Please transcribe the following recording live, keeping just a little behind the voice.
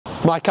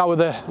Mike, how were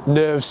the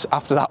nerves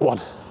after that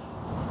one?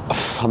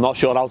 I'm not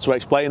sure how to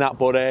explain that,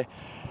 but it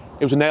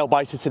was a nail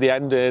biter to the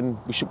end, and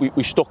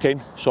we stuck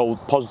in. So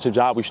positives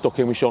are we stuck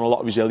in. We've shown a lot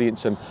of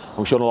resilience and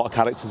we've shown a lot of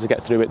character to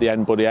get through at the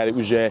end. But yeah, it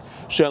was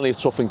certainly a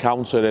tough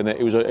encounter, and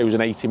it was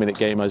an 80-minute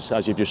game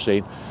as you've just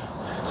seen.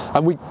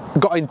 And we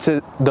got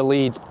into the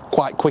lead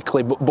quite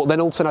quickly, but then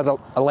Oulton had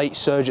a late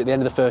surge at the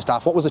end of the first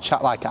half. What was the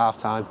chat like at half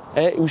time?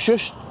 It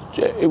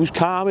was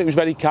calm. It was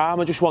very calm.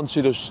 I just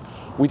wanted us.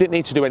 We didn't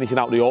need to do anything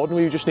out of the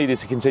ordinary. We just needed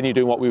to continue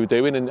doing what we were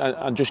doing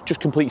and just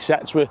complete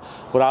sets. We're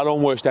our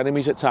own worst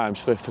enemies at times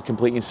for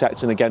completing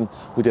sets. And again,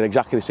 we did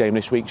exactly the same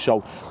this week.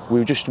 So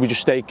we just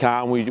stayed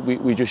calm.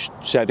 We just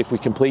said if we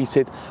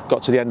completed,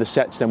 got to the end of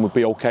sets, then we'd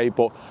be okay.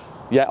 But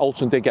yeah,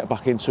 Oulton did get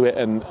back into it,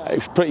 and it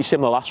was pretty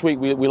similar last week.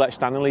 We let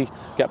Stanley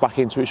get back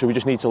into it, so we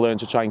just need to learn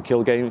to try and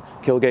kill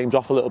games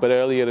off a little bit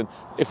earlier. And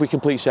if we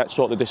complete sets,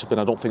 sort of discipline,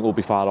 I don't think we'll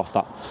be far off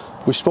that.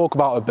 We spoke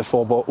about her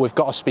before, but we've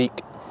got to speak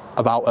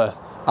about her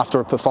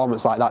after a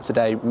performance like that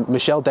today.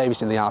 Michelle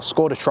Davis in the half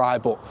scored a try,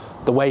 but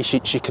the way she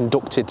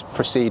conducted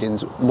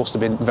proceedings must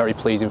have been very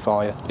pleasing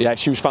for you. Yeah,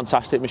 she was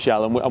fantastic,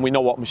 Michelle, and we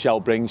know what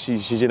Michelle brings.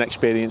 She's an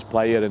experienced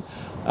player,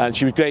 and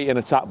she was great in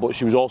attack, but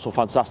she was also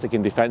fantastic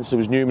in defence. There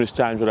was numerous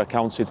times where I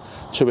counted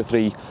 2 or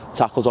 3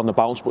 tackles on the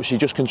bounce, but she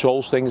just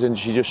controls things, and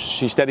she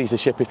steadies the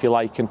ship, if you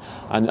like,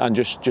 and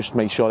just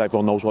makes sure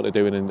everyone knows what they're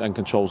doing and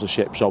controls the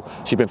ship. So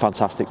she's been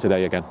fantastic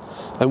today again.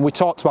 And we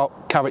talked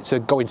about character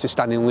going to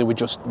Stanley with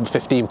just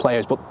 15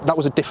 players, but that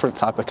was a different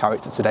type of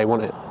character today,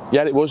 wasn't it?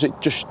 Yeah, it was. It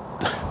just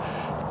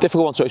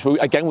difficult one to explain.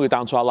 Again, we were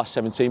down to our last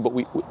 17, but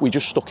we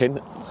just stuck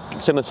in.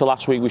 Similar to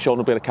last week, we showed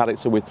a bit of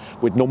character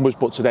with numbers,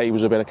 but today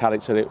was a bit of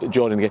character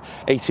during the game.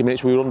 80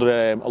 minutes, we were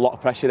under a lot of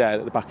pressure there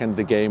at the back end of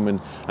the game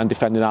and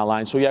defending our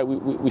line. So yeah,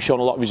 we've shown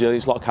a lot of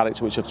resilience, a lot of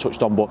character, which I've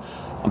touched on, but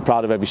I'm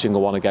proud of every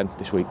single one again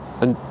this week.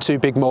 And 2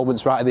 big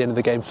moments right at the end of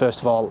the game.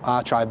 First of all,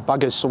 our try.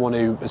 Bagger's someone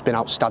who has been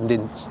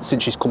outstanding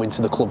since she's come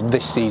into the club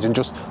this season.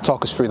 Just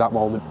talk us through that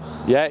moment.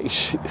 Yeah,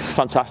 it's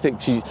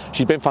fantastic.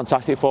 She's been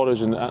fantastic for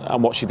us,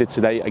 and what she did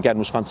today again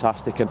was fantastic.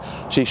 And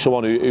she's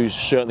someone who's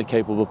certainly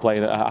capable of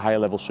playing at a higher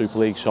level Super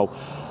League. So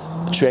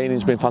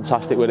training's been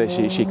fantastic with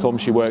her. She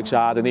comes, she works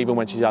hard, and even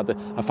when she's had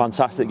a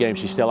fantastic game,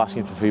 she's still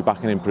asking for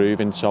feedback and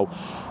improving. So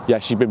yeah,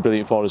 she's been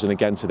brilliant for us, and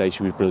again today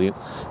she was brilliant.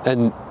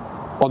 And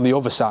on the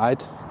other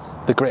side,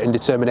 the grit and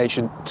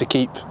determination to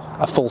keep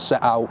a full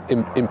set out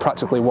in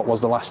practically what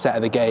was the last set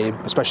of the game,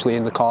 especially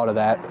in the corner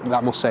there,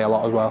 that must say a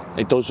lot as well.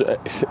 It does.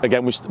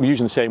 Again, we're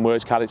using the same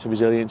words, character,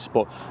 resilience,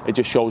 but it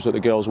just shows that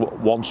the girls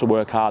want to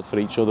work hard for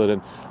each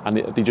other, and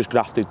they just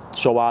grafted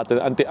so hard.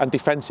 And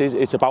defence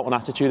it's about an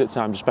attitude at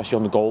times, especially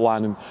on the goal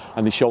line,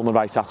 and they've shown the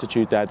right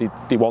attitude there.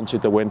 They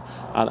wanted the win,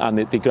 and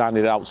they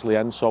grinded it out to the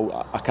end.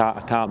 So I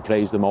can't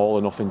praise them all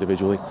enough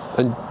individually.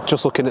 And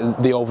just looking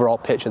at the overall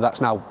picture,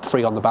 that's now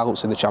free on the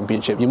bounce in the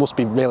Championship. You must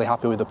be really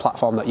happy with the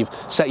platform that you've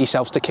set yourselves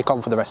to kick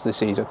on for the rest of the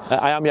season.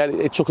 I am. Yeah,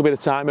 it took a bit of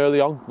time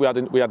early on. We had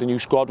a new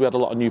squad. We had a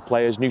lot of new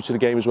players, new to the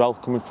game as well,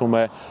 coming from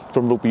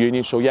rugby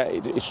union. So yeah,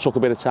 it took a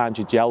bit of time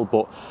to gel,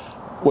 but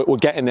we're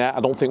getting there.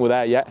 I don't think we're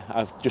there yet.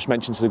 I've just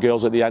mentioned to the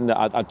girls at the end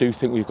that I do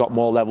think we've got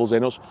more levels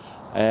in us,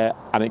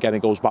 and again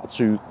it goes back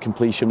to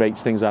completion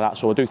rates, things like that.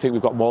 So I do think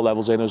we've got more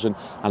levels in us, and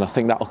I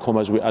think that'll come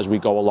as we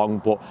go along.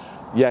 But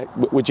yeah,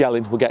 we're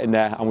gelling, we're getting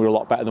there, and we're a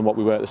lot better than what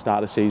we were at the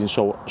start of the season.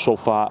 So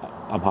far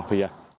I'm happy. Yeah.